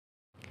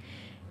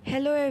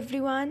Hello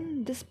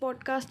everyone, this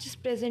podcast is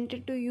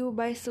presented to you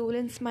by Soul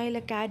and Smile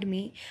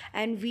Academy,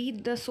 and we,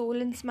 the Soul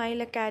and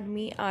Smile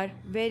Academy, are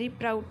very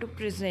proud to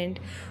present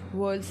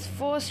world's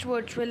first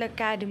virtual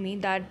academy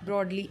that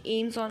broadly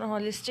aims on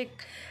holistic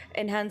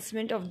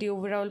enhancement of the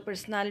overall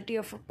personality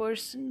of a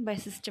person by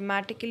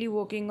systematically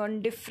working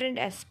on different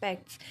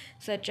aspects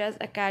such as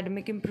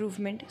academic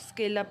improvement,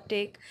 skill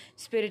uptake,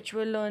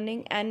 spiritual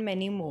learning, and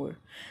many more.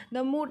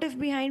 The motive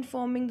behind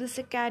forming this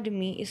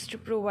academy is to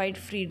provide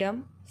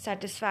freedom,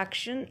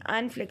 satisfaction,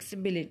 and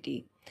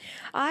flexibility.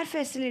 Our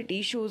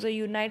facility shows a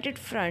united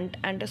front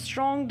and a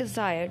strong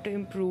desire to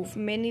improve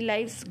many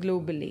lives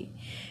globally.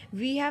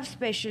 We have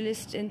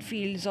specialists in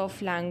fields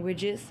of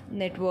languages,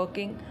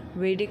 networking,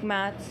 Vedic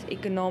maths,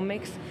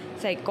 economics,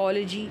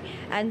 psychology,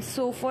 and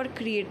so for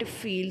creative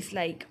fields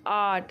like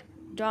art,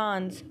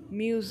 dance,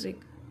 music,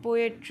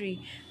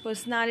 poetry,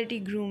 personality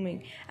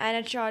grooming,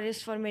 and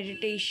acharyas for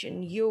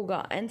meditation,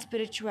 yoga, and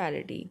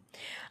spirituality.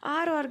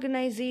 Our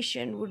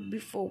organization would be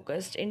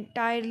focused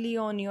entirely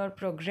on your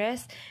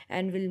progress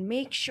and will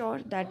make sure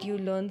that you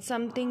learn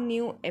something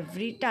new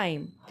every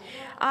time.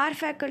 Our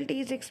faculty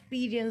is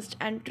experienced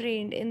and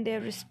trained in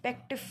their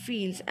respective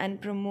fields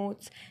and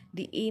promotes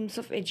the aims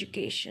of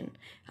education.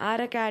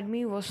 Our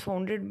academy was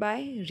founded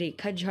by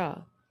Rekha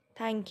Jha.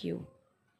 Thank you.